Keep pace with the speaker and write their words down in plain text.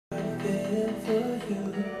waiting for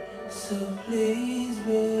you. So please,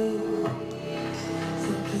 babe.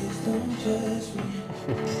 So please don't judge me.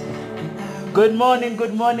 Good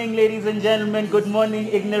morning, ladies and gentlemen. Good morning,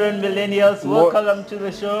 ignorant millennials. Welcome to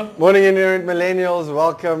the show. Morning, ignorant millennials.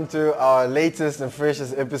 Welcome to our latest and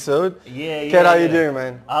freshest episode. Yeah. Ken, how you doing,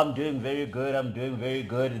 man? I'm doing very good.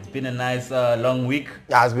 It's been a nice long week.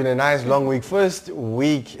 Yeah, it's been a nice long week. First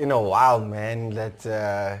week in a while, man, that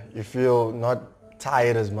you feel not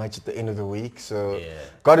tired as much at the end of the week. So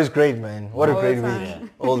God is great, man. What a great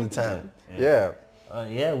week. All the time. Yeah.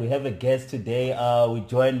 We have a guest today. We're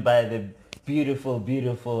joined by the beautiful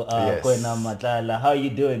Kwena Matlala. How are you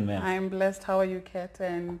doing, man? I'm blessed. How are you, Kat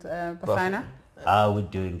and Bafana? We're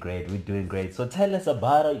doing great. So tell us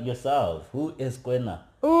about yourself. Who is Kwena?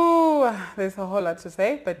 Ooh, there's a whole lot to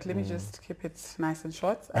say, but let me just keep it nice and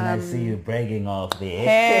short. And I see you bragging off there.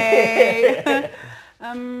 Hey!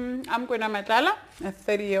 I'm Kwena Matlala, a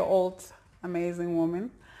 30-year-old amazing woman,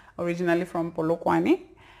 originally from Polokwane.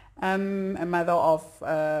 A mother of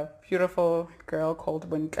a beautiful girl called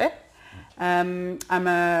Buntle. I'm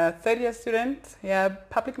a third-year student,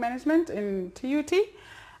 public management in TUT.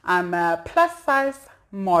 I'm a plus-size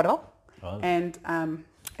model, and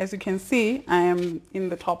as you can see, I am in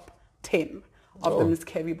the top 10 of the Miss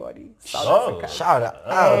Kevi Body, South Africa. Shout out.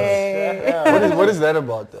 Hey. What is that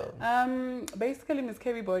about, though? Basically, Miss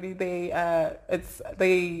Kevi Body,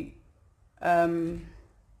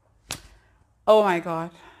 oh my God.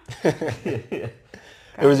 It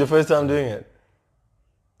was your first time doing it?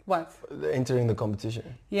 What? Entering the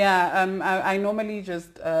competition? Yeah, I normally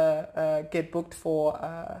just get booked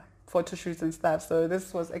for photo shoots and stuff. So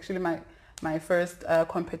this was actually my first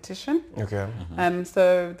competition. Okay.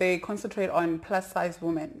 So they concentrate on plus size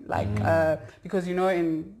women, because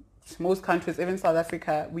in most countries, even South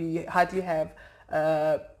Africa, we hardly have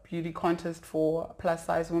a beauty contest for plus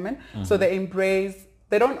size women. So they embrace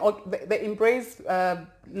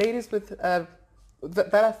ladies with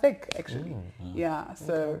that are thick, actually. Yeah,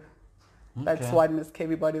 so that's what Miss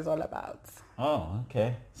Kevi Body is all about. Oh,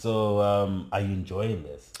 okay. So are you enjoying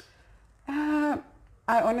this? I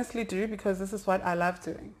honestly do, because this is what I love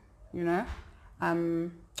doing,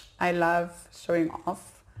 I love showing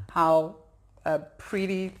off how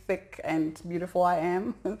pretty, thick and beautiful I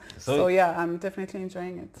am. So I'm definitely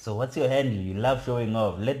enjoying it. So what's your handle? You love showing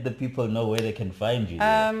off. Let the people know where they can find you.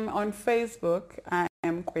 On Facebook, I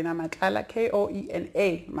am Kwena Matlala,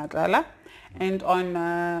 Koena Matlala. And on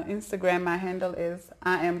Instagram, my handle is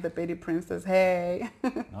I am the Betty Princess. Hey.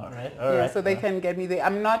 All right. So they can get me there.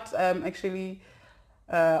 I'm not actually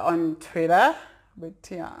on Twitter, but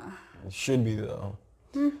yeah. It should be, though.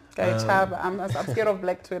 I'm scared of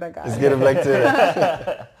Black Twitter, guys. Scared of Black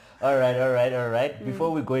Twitter. All right.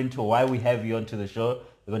 Before we go into why we have you onto the show,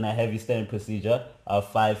 we're going to have you stand in procedure.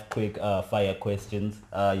 5 quick fire questions.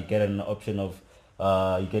 You get an option of,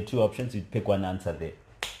 you get 2 options. You pick one answer there.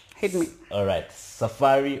 Hit me. All right.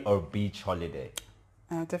 Safari or beach holiday?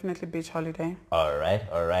 Definitely beach holiday. All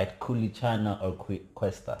right. Kulichana or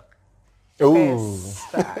Questa? Ooh.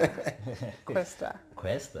 Questa.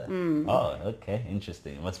 Oh, okay.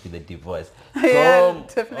 Interesting. It must be the deep voice. Yeah, Tom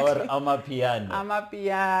definitely. or Amapiano?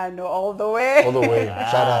 Amapiano all the way. All the way.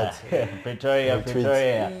 Shout out.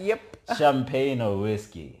 Pretoria. Yep. Champagne or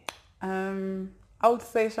whiskey? I would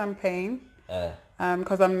say champagne.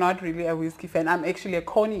 Because I'm not really a whiskey fan. I'm actually a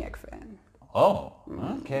cognac fan. Oh,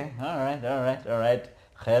 okay. All right.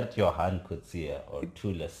 Gert Johan Coetzee or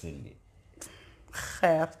Tula Cindy?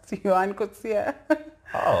 Gert Johan Coetzee.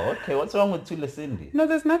 Oh, okay. What's wrong with Tula Cindy? No,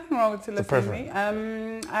 there's nothing wrong with Tula Cindy.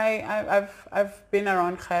 I've been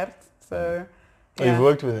around Gert, so Oh, you've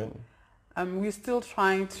worked with him? We're still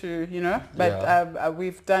trying to, but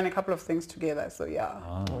we've done a couple of things together, so yeah.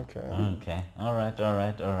 Oh, okay. All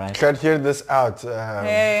right. Can't hear this out.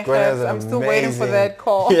 Hey, I'm still waiting for that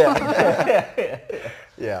call. Yeah.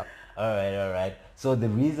 Yeah. All right. So the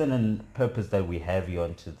reason and purpose that we have you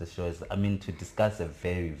onto the show is, to discuss a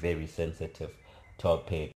very, very sensitive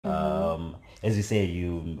topic. As you say,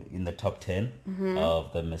 you in the top 10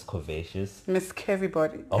 of the Miss Curvaceous. Miss Kevi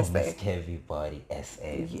Body SA. Miss Kevi Body SA.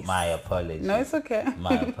 Yes. My apologies. No, it's okay.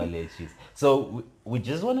 My apologies. So we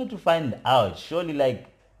just wanted to find out, surely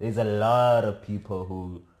there's a lot of people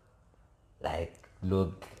who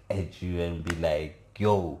look at you and be like,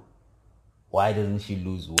 yo, why doesn't she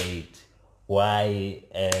lose weight? Why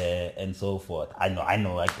and so forth. I know.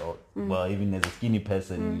 Well, even as a skinny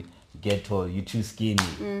person, you get told you're too skinny,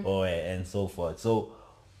 and so forth. So,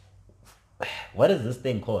 what is this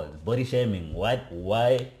thing called? Body shaming. What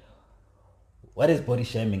is body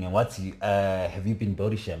shaming, and have you been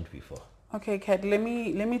body shamed before? Okay, Kat. Let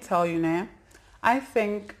me tell you now. I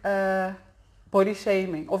think body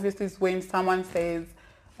shaming, obviously, is when someone says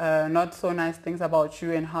not so nice things about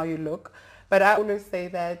you and how you look. But I always say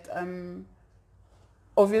that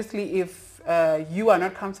obviously if you are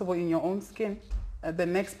not comfortable in your own skin, the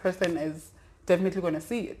next person is definitely going to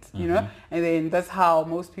see it, you know? And then that's how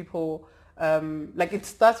most people, like it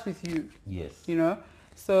starts with you. Yes. You know?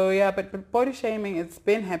 So yeah, but body shaming, it's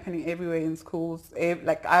been happening everywhere in schools.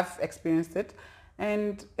 Like I've experienced it.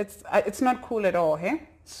 And it's not cool at all, hey?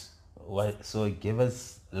 So give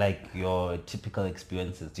us like your typical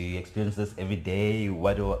experiences. Do you experience this every day?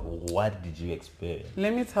 What did you experience?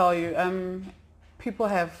 Let me tell you, people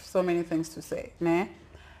have so many things to say, né?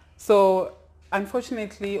 So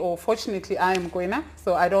unfortunately or fortunately, I am Gwena,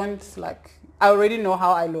 so I already know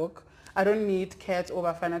how I look. I don't need Kat or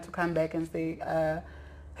Bafana to come back and say,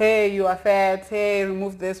 hey, you are fat, hey,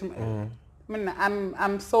 remove this. I mean,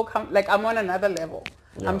 I'm so I'm on another level.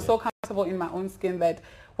 Yeah, I'm so comfortable in my own skin that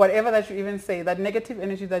whatever that you even say, that negative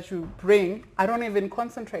energy that you bring, I don't even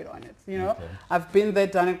concentrate on it. You know, okay. I've been there,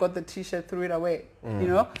 done it, got the T-shirt, threw it away. You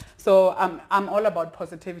know, so I'm all about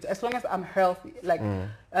positivity as long as I'm healthy. Like,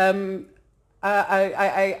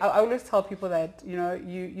 I always tell people that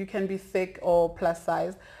you can be thick or plus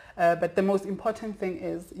size, but the most important thing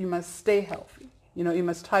is you must stay healthy. You know, you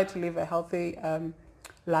must try to live a healthy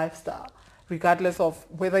lifestyle, regardless of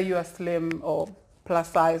whether you are slim or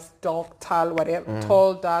plus size, dark, tall, whatever,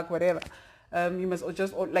 tall, dark, whatever. You must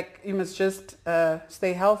just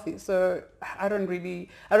stay healthy. So I don't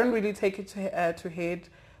really take it to head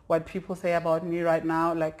what people say about me right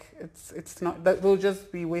now. Like it's not that they'll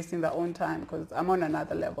just be wasting their own time because I'm on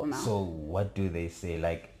another level now. So what do they say?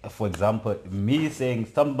 Like, for example,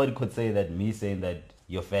 somebody could say that me saying that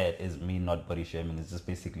you're fat is me not body shaming. It's just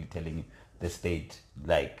basically telling you the state.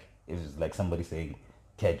 Like, it's like somebody saying,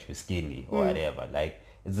 Ted, you're skinny or whatever. Like,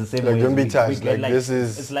 it's the same like, way. Don't be touched. Like, this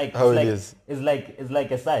is how it is. It's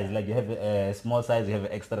like a size. Like, you have a small size, you have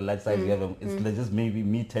an extra large size. You have it's like just maybe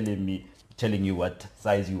me telling you what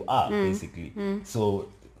size you are, basically.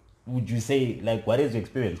 So, would you say, like, what is your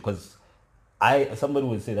experience? Because somebody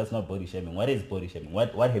would say that's not body shaming. What is body shaming?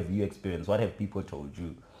 What have you experienced? What have people told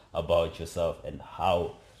you about yourself, and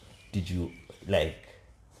how did you like?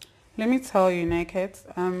 Let me tell you, Naked.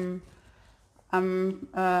 I'm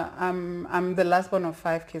the last one of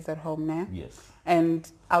 5 kids at home now. Yes. And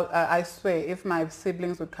I swear, if my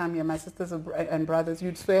siblings would come here, my sisters and brothers,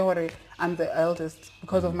 you'd swear I'm the eldest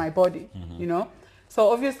because of my body, you know?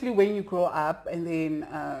 So obviously when you grow up and then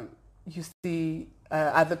you see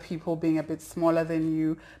other people being a bit smaller than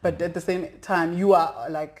you, but at the same time you are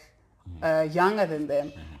like younger than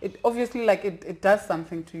them, it obviously it does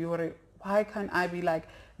something to you. Why can't I be like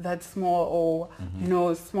that small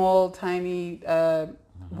or, small, tiny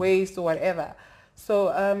waist or whatever? So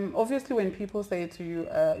obviously when people say to you,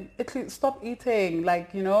 at least stop eating,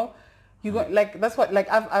 like, you go, like, that's what, like,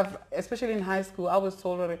 I've especially in high school, I was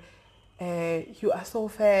told, you are so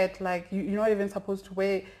fat, like, you're not even supposed to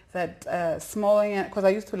wear that small, because I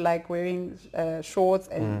used to like wearing shorts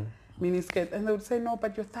and mini skirts, and they would say, no,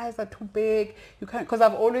 but your thighs are too big, you can't, because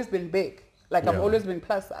I've always been big, like, I've always been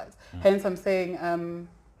plus size. Hence I'm saying,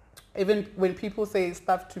 even when people say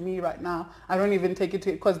stuff to me right now, I don't even take it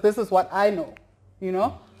to it, because this is what I know.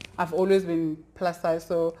 I've always been plus size.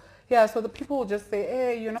 So yeah, so the people will just say,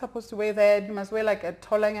 hey, you're not supposed to wear that. You must wear like a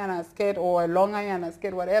taller yana skirt or a longer yana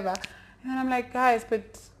skirt, whatever. And I'm like, guys,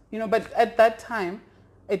 but but at that time,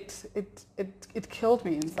 it killed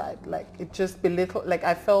me inside. Like, it just belittled. Like,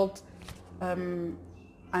 I felt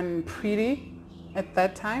unpretty at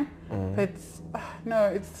that time. But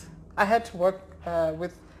I had to work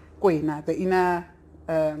with Gwena, the inner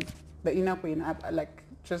Gwena, like,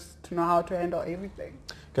 just to know how to handle everything.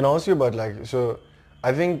 Can I ask you about, like, so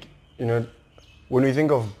I think, when we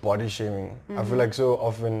think of body shaming, I feel like so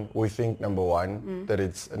often we think, number one, that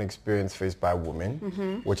it's an experience faced by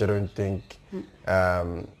women, which I don't think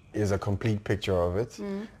is a complete picture of it.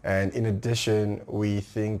 And in addition, we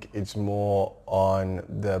think it's more on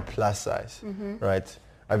the plus size, right?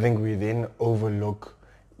 I think we then overlook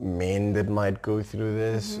men that might go through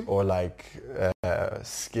this, or like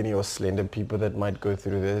skinny or slender people that might go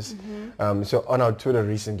through this. So on our Twitter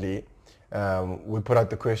recently, we put out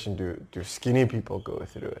the question, do skinny people go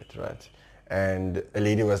through it, right? And a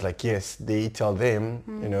lady was like, yes, they tell them,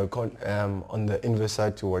 on the inverse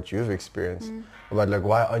side to what you've experienced, about like,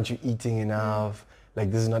 why aren't you eating enough? Like,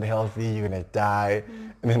 this is not healthy, you're gonna die.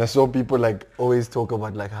 And then I saw people like always talk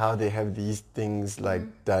about like how they have these things like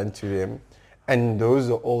done to them. And those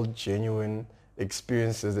are all genuine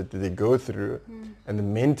experiences that they go through. And the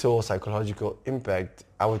mental, psychological impact,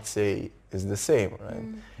 I would say, is the same,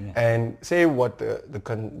 right? And say what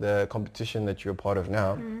the competition that you're part of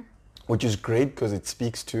now, which is great because it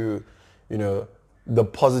speaks to, you know, the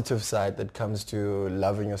positive side that comes to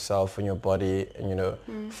loving yourself and your body and, you know,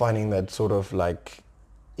 finding that sort of like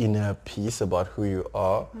inner peace about who you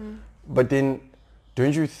are. But then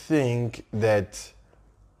don't you think that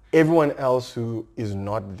everyone else who is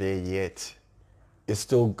not there yet is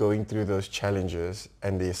still going through those challenges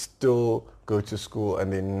and they still go to school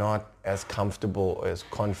and they're not as comfortable or as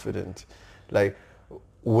confident? Like,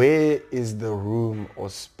 where is the room or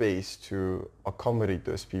space to accommodate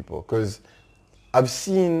those people? Because I've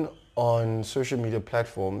seen on social media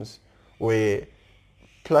platforms where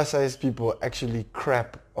plus size people actually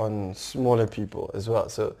crap on smaller people as well.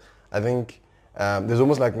 So I think there's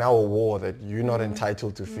almost like now a war that you're not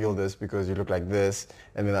entitled to feel this because you look like this,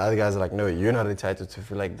 and then the other guys are like, no, you're not entitled to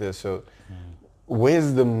feel like this. So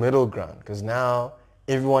where's the middle ground? Because now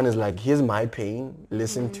everyone is like, here's my pain,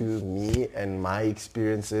 listen to me and my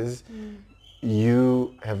experiences.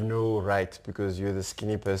 You have no right because you're the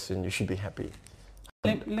skinny person, you should be happy.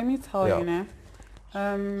 Let me tell you now,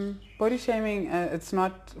 body shaming, it's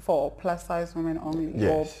not for plus size women only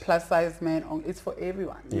or plus size men only. It's for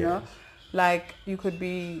everyone, you know? Like, you could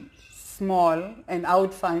be small and I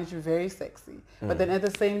would find you very sexy. But then at the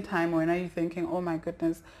same time, when are you thinking, oh my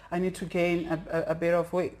goodness, I need to gain a bit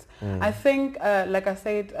of weight? I think, like I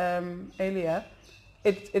said earlier,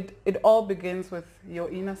 it all begins with your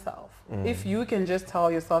inner self. If you can just tell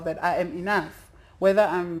yourself that I am enough, whether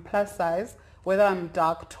I'm plus size, whether I'm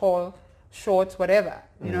dark, tall, short, whatever,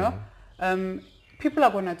 you know, people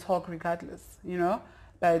are going to talk regardless, you know.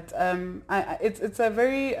 But it's a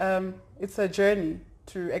very it's a journey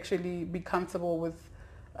to actually be comfortable with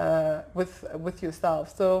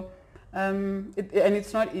yourself. So and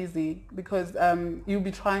it's not easy because you'll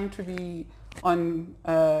be trying to be on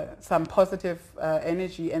some positive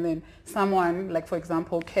energy, and then someone like, for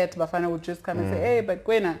example, Kat Bafana would just come and say, hey, but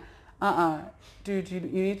Gwena, dude, you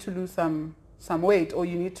need to lose some weight, or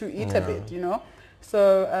you need to eat a bit, you know.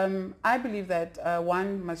 So I believe that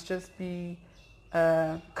one must just be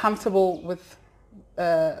comfortable with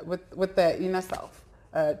their inner self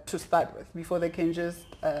to start with, before they can just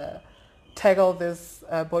tackle this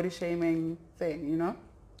body shaming thing, you know.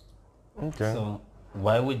 Okay. So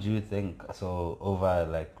why would you think, so over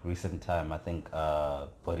like recent time, I think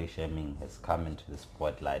body shaming has come into the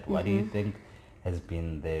spotlight. What do you think has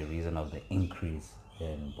been the reason of the increase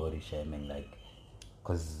in body shaming? Like,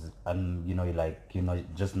 because you know, like, you know,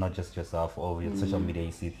 just not just yourself, over your social media,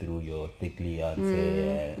 you see through your thickly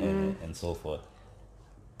and so forth.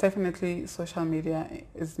 Definitely, social media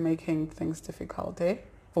is making things difficult,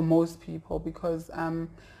 for most people, because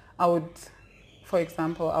I would, for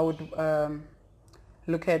example, I would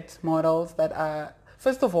look at models that are,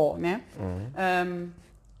 first of all,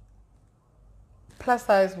 plus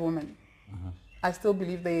size women. I still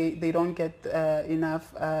believe they don't get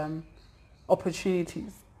enough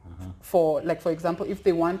opportunities for, like, for example, if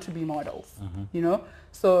they want to be models, you know.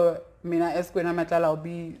 So Mina as Gwena Matlala, I'll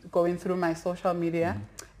be going through my social media,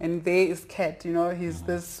 and there is Kat, you know, he's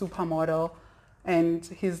this supermodel, and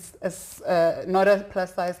he's not a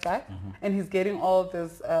plus size guy, and he's getting all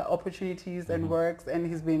these opportunities and works, and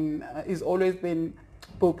he's always been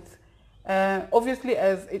booked. Obviously,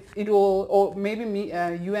 as it will, or maybe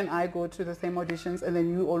you and I go to the same auditions, and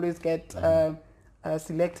then you always get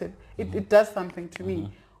selected. It does something to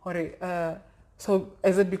me. So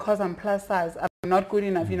is it because I'm plus size, I'm not good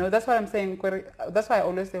enough? You know, that's what I'm saying. That's why I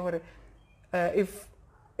always say,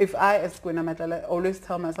 if I as Gwena Matlala always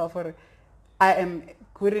tell myself, I am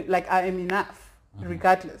good, like I am enough,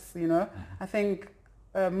 regardless. You know, I think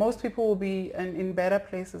most people will be in better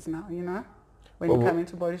places now. You know, when you come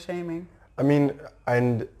into body shaming. I mean,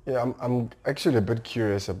 and I'm actually a bit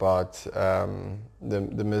curious about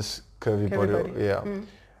the Miss Curvy Body.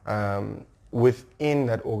 Within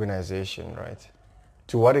that organization, right?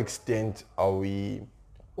 To what extent are we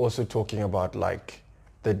also talking about like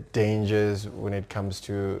the dangers when it comes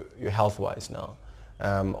to your health-wise now,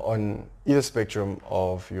 on either spectrum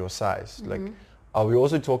of your size? Like, are we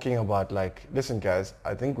also talking about like, listen guys,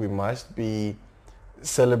 I think we must be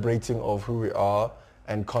celebrating of who we are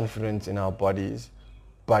and confident in our bodies,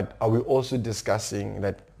 but are we also discussing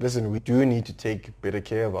that, listen, we do need to take better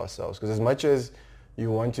care of ourselves? Because as much as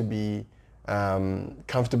you want to be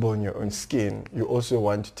comfortable in your own skin, you also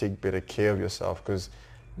want to take better care of yourself, because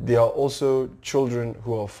there are also children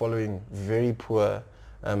who are following very poor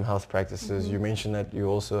health practices. You mentioned that you're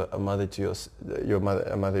also a mother to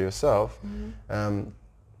a mother yourself.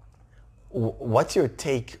 What's your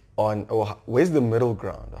take on, or where's the middle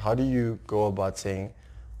ground? How do you go about saying,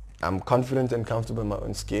 I'm confident and comfortable in my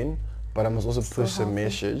own skin, but I must also push a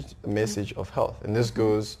message of health. And this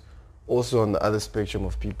goes also on the other spectrum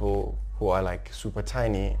of people who are like super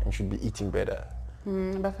tiny and should be eating better.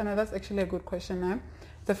 Bafana, that's actually a good question now.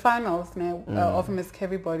 The finals now of Miss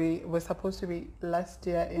Kevi Body was supposed to be last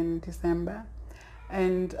year in December,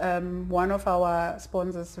 and one of our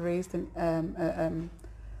sponsors raised an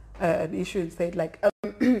issue and said like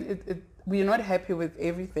we're not happy with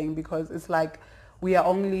everything because it's like we are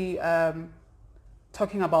only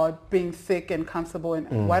talking about being thick and comfortable,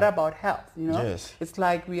 and what about health? You know, it's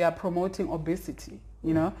like we are promoting obesity.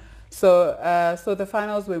 You know, so the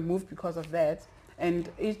finals were moved because of that, and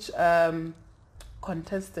each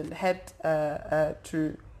contestant had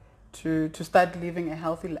to start living a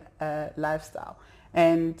healthy lifestyle.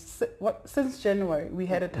 And since January we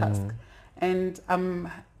had a task, and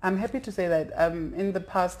I'm happy to say that in the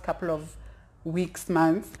past couple of weeks,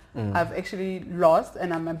 months, I've actually lost,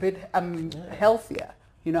 and I'm healthier.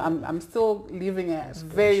 You know, I'm still living a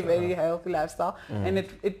very, very healthy lifestyle, and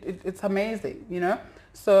it's amazing. You know,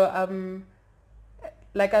 so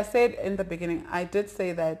like I said in the beginning, I did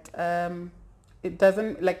say that it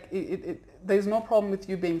doesn't like there's no problem with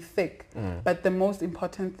you being thick, but the most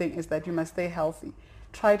important thing is that you must stay healthy.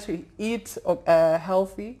 Try to eat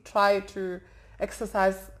healthy. Try to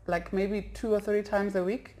exercise like maybe 2 or 3 times a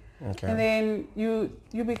week, and then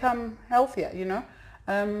you become healthier. You know,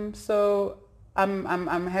 so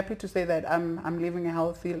I'm happy to say that I'm living a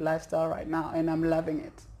healthy lifestyle right now, and I'm loving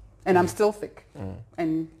it, and I'm still thick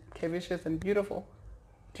and curvaceous and beautiful.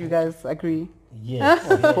 Do you guys agree? Yes,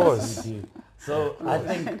 of course. We do. So I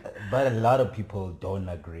think, but a lot of people don't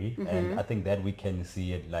agree, and I think that we can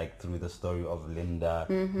see it like through the story of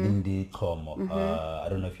Lindy Como. I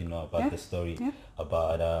don't know if you know about the story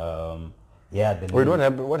about Wait,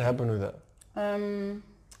 what happened with that?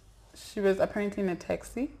 She was apparently in a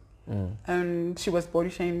taxi, and she was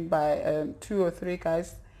body shamed by 2 or 3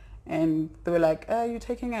 guys, and they were like, "You're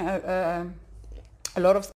taking a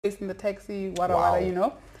lot of space in the taxi, wada, you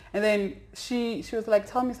know." And then she was like,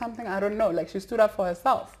 "Tell me something I don't know." Like she stood up for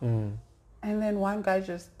herself. And then one guy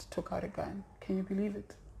just took out a gun. Can you believe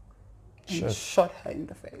it? And shot her in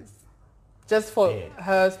the face. Just for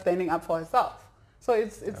her standing up for herself. So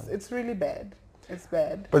it's really bad. It's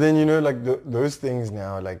bad. But then, you know, like those things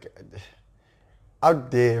now, like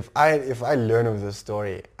out there, if I learn of this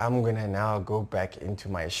story, I'm gonna now go back into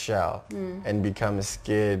my shell and become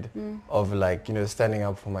scared of, like, you know, standing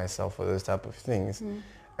up for myself for those type of things.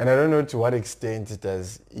 And I don't know to what extent it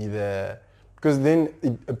does either, because then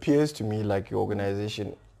it appears to me like your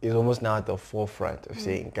organization is almost now at the forefront of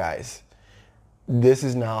saying, guys, this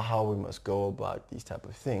is now how we must go about these type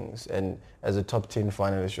of things. And as a top 10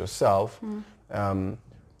 finalist yourself,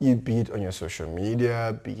 you be it on your social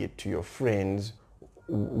media, be it to your friends,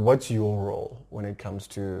 what's your role when it comes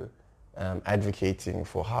to advocating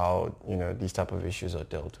for how, you know, these type of issues are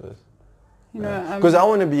dealt with? You know, because I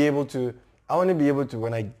want to be able to,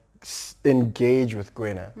 when I engage with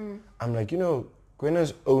Gwena, I'm like, you know,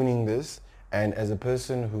 Gwena's owning this, and as a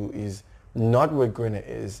person who is not where Gwena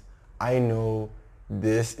is, I know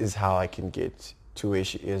this is how I can get to where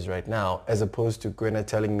she is right now, as opposed to Gwena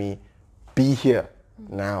telling me, be here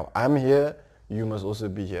now. I'm here, you must also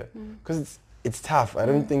be here. Because it's tough. I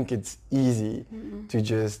don't think it's easy to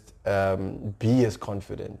just be as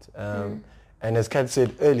confident. And as Kat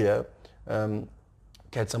said earlier,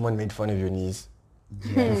 Kat, someone made fun of your knees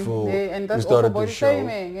before and that's we started body the show.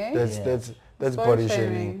 shaming, eh? That's body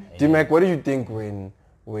shaming. D-Mac, what do you think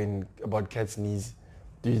when about Kat's knees?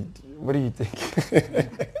 What do you think?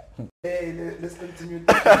 Hey, let's continue.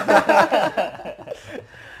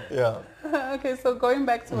 Yeah. Okay, so going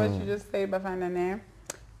back to what you just said, Bafana,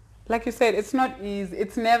 like you said, it's not easy.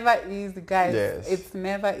 It's never easy, guys. Yes. It's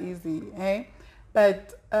never easy, hey?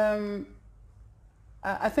 But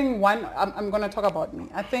I think I'm going to talk about me.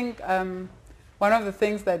 I think one of the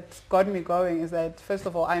things that got me going is that, first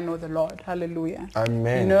of all, I know the Lord. Hallelujah.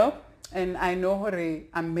 Amen. You know? And I know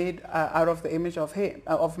I'm made out of the image of Him,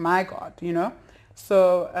 of my God, you know?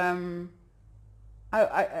 So,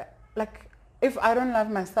 I like, if I don't love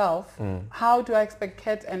myself, how do I expect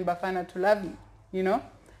Kat and Bafana to love me, you know?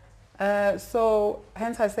 So,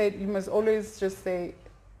 hence I said, you must always just say,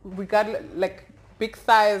 regardless, like, big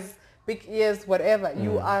thighs, big ears, whatever,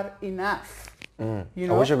 you are enough. You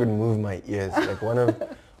know? I wish I could move my ears. Like one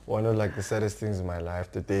one of like the saddest things in my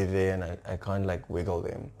life, that they're there and I can't like wiggle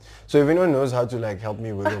them. So if anyone knows how to like help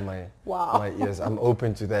me wiggle my Wow. my ears, I'm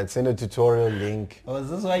open to that. Send a tutorial link. Oh, is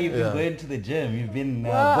this why you've been Yeah. going to the gym? You've been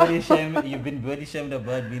body shamed. You've been body shamed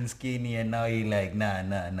about being skinny, and now you're like, nah.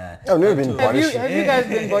 I've never been Have body you, shamed. have you guys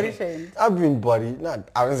been body shamed? I've been body,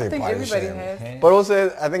 I wouldn't say I think body everybody shamed. has. But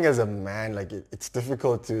also, I think as a man, like it's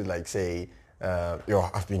difficult to like say,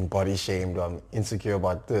 I've been body shamed or I'm insecure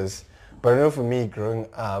about this. But I know for me, growing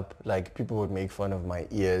up, like people would make fun of my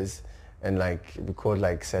ears and like be called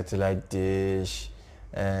like satellite dish,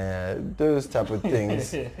 those type of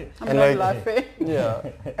things. I'm and not like, laughing. yeah.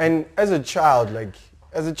 And as a child,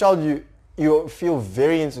 you feel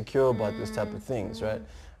very insecure about this type of things, right?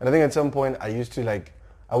 And I think at some point I used to like,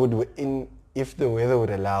 if the weather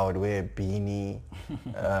would allow, I'd wear a beanie,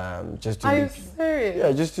 just to Are you serious?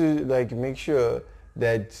 yeah, just to like make sure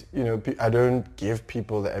that, you know, I don't give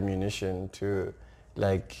people the ammunition to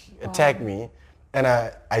like attack me. And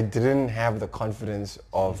I didn't have the confidence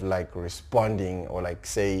of like responding or like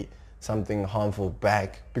say something harmful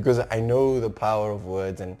back, because I know the power of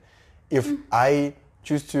words. And if I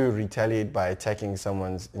choose to retaliate by attacking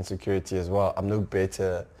someone's insecurity as well, I'm no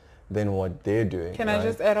better than what they're doing. Can right? I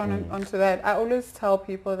just add onto that? I always tell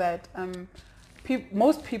people that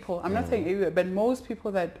most people, I'm not saying everywhere, but most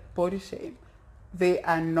people that body shame, they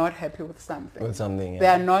are not happy with something. With something,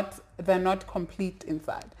 yeah. They're not complete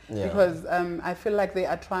inside. Yeah. Because I feel like they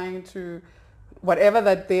are trying to, whatever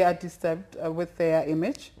that they are disturbed with their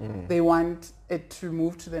image, they want it to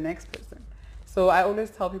move to the next person. So I always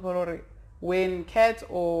tell people, when Kat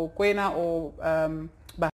or Kwena or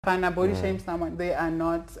Bafana body shame someone, they are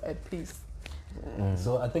not at peace.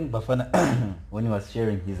 So I think Bafana, when he was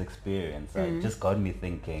sharing his experience, it just got me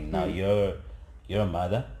thinking. Now you're a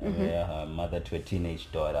mother, you're a mother to a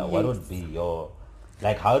teenage daughter. What would be your,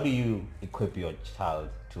 like, how do you equip your child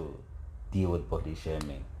to deal with body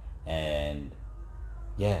shaming? And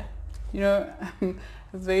yeah. You know,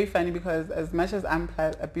 it's very funny because as much as I'm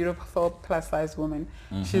a beautiful plus size woman,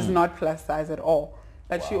 she's not plus size at all.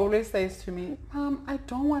 Like she always says to me, Mom, I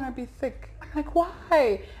don't want to be thick. I'm like,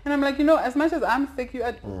 why? And I'm like, you know, as much as I'm thick,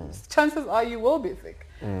 chances are you will be thick.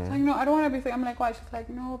 She's like, no, I don't want to be thick. I'm like, why? She's like,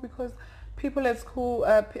 no, because people at school,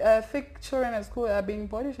 thick children at school are being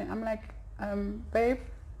body shamed. I'm like, babe,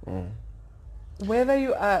 whether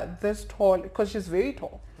you are this tall, because she's very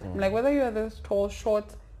tall. I'm like, whether you are this tall,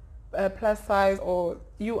 short, plus size, or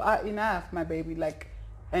you are enough, my baby, like,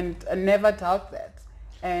 and never doubt that.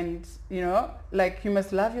 And, you know, like, you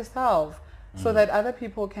must love yourself so that other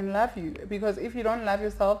people can love you. Because if you don't love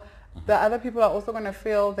yourself, the other people are also going to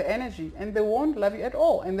feel the energy and they won't love you at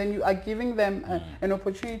all. And then you are giving them an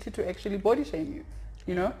opportunity to actually body shame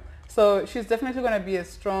you know. So she's definitely going to be a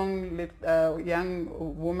strong young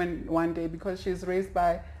woman one day because she's raised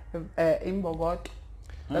by Imbogot.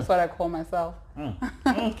 That's what I call myself.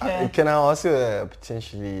 Okay. Can I ask you a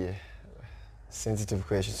potentially sensitive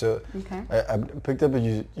question? So I picked up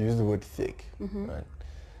you used the word thick, right?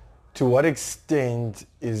 To what extent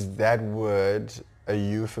is that word a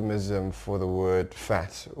euphemism for the word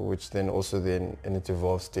fat, which then also then in its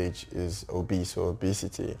evolved stage is obese or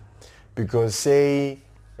obesity? Because say,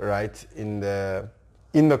 right, in the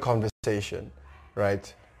conversation,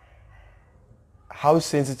 right, how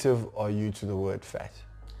sensitive are you to the word fat?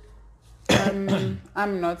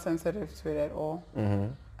 I'm not sensitive to it at all.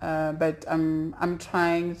 But I'm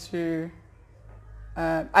trying to.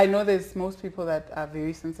 I know there's most people that are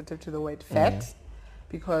very sensitive to the word fat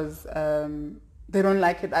because they don't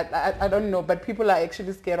like it. I don't know, but people are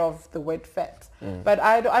actually scared of the word fat. But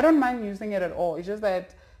I don't mind using it at all. It's just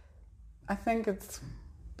that I think it's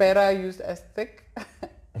better used as thick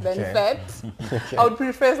than fat. I would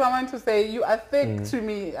prefer someone to say you are thick to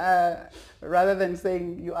me rather than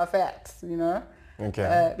saying you are fat, you know.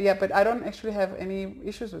 Yeah, but I don't actually have any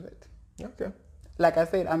issues with it. Okay. Like I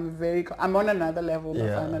said, I'm on another level.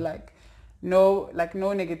 Yeah. Like no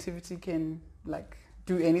negativity can like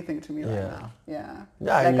do anything to me right now. Yeah.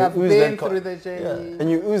 Yeah. Like I've been through the journey. Yeah. And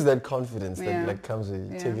you ooze that confidence that like comes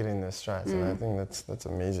with you. Take it in the strides, and I think that's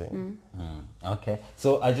amazing. Okay.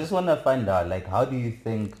 So I just want to find out, like, how do you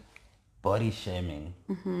think body shaming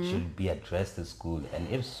should be addressed at school, and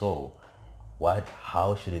if so,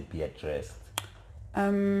 how should it be addressed?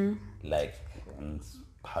 Like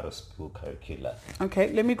part of school curricula.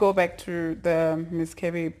 Okay, let me go back to the Miss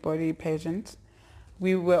Kebby body pageant.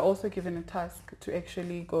 We were also given a task to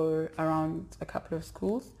actually go around a couple of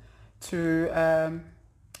schools to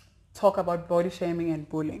talk about body shaming and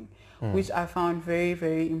bullying, which I found very,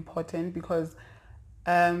 very important because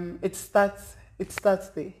it starts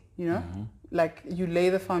there, you know, like you lay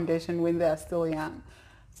the foundation when they are still young.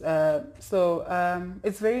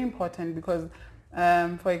 It's very important because,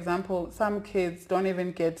 for example, some kids don't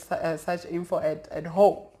even get such info at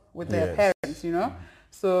home with their parents, you know.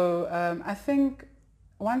 So I think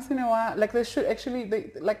once in a while, like we should actually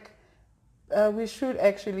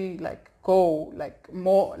like go like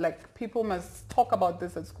more, like people must talk about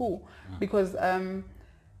this at school because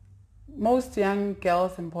most young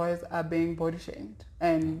girls and boys are being body shamed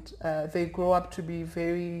and they grow up to be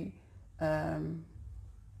very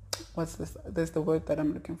what's this? There's the word that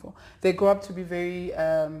I'm looking for. They grow up to be very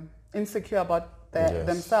insecure about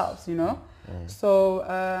themselves, you know. So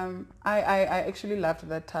I actually loved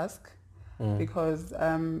that task because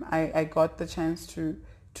I got the chance to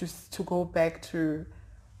go back to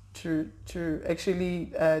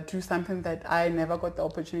actually do something that I never got the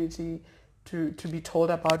opportunity to be told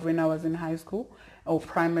about when I was in high school or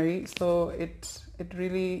primary. So it's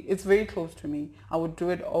very close to me. I would do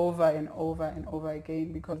it over and over and over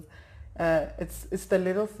again because it's the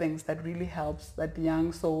little things that really helps that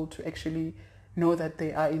young soul to actually know that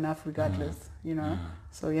they are enough regardless, you know.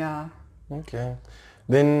 So yeah. Okay.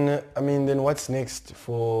 Then what's next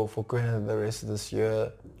for Kwena the rest of this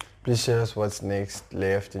year? Please share us what's next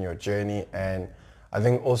left in your journey, and I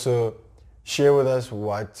think also share with us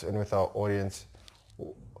and with our audience,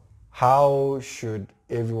 how should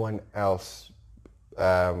everyone else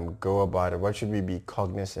go about it? What should we be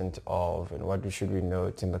cognizant of, and what should we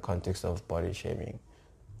note in the context of body shaming?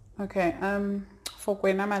 Okay, for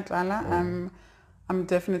Kwena Matlala, I'm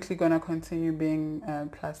definitely gonna continue being a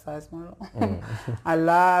plus size model. I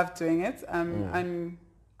love doing it, and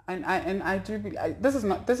I do. This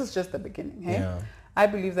is just the beginning. Hey, I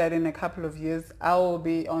believe that in a couple of years I will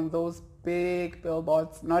be on those big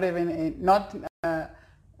billboards. Not in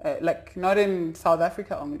South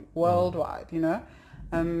Africa only, worldwide. You know,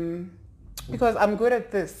 because I'm good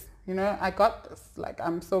at this. You know, I got this. Like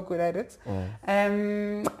I'm so good at it.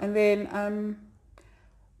 And then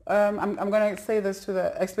I'm gonna say this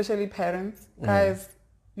to especially parents, guys.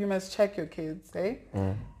 You must check your kids.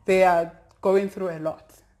 They are going through a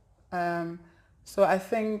lot. So I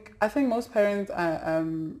think most parents are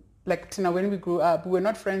like Tina. When we grew up, we were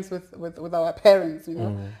not friends with our parents, you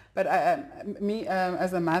know. But me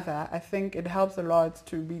as a mother, I think it helps a lot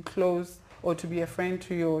to be close or to be a friend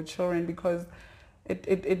to your children because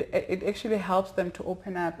it actually helps them to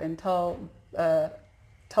open up and tell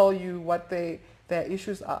you what their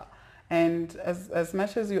issues are. And as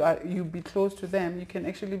much as you be close to them, you can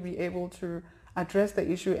actually be able to address the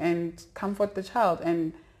issue and comfort the child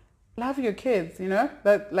and love your kids, you know,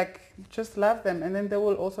 that like just love them, and then they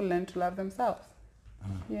will also learn to love themselves.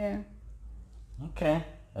 Yeah. Okay,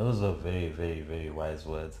 those are very, very, very wise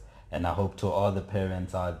words, and I hope to all the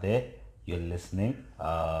parents out there, you're listening.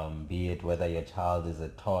 Be it whether your child is a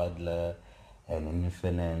toddler, an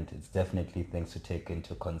infant, it's definitely things to take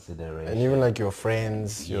into consideration. And even like your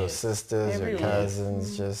friends, your sisters, your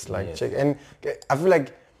cousins, just like check. And I feel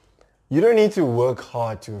like you don't need to work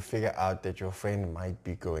hard to figure out that your friend might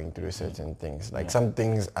be going through certain things. Like some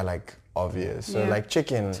things are like obvious. So like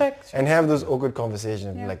check in and have those awkward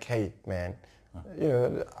conversations. Like, hey man, you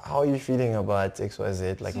know, how are you feeling about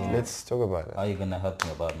XYZ? Like let's talk about it. How are you gonna help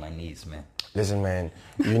me about my knees, man? Listen, man,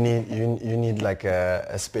 you need like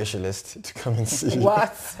a specialist to come and see you.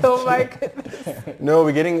 What? Oh my goodness. No,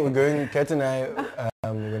 we're going. Kat and I,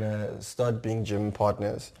 we're gonna start being gym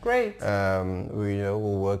partners. Great.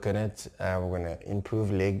 We'll work on it. We're gonna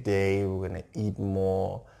improve leg day. We're gonna eat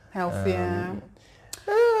more. Healthier.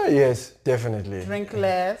 Yes, definitely. Drink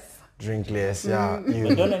less. Yeah.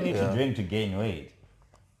 You don't need to drink to gain weight.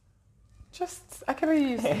 Just, I can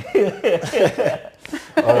use. All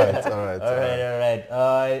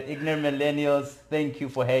right. Ignorant Millennials, thank you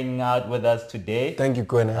for hanging out with us today. Thank you,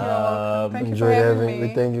 Kwena. Thank you for having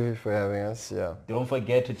me. Thank you for having us. Yeah. Don't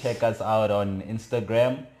forget to check us out on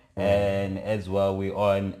Instagram, and as well we're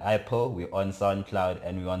on Apple, we're on SoundCloud,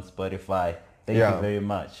 and we're on Spotify. Thank you very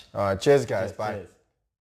much. Cheers, guys. Bye. Cheers.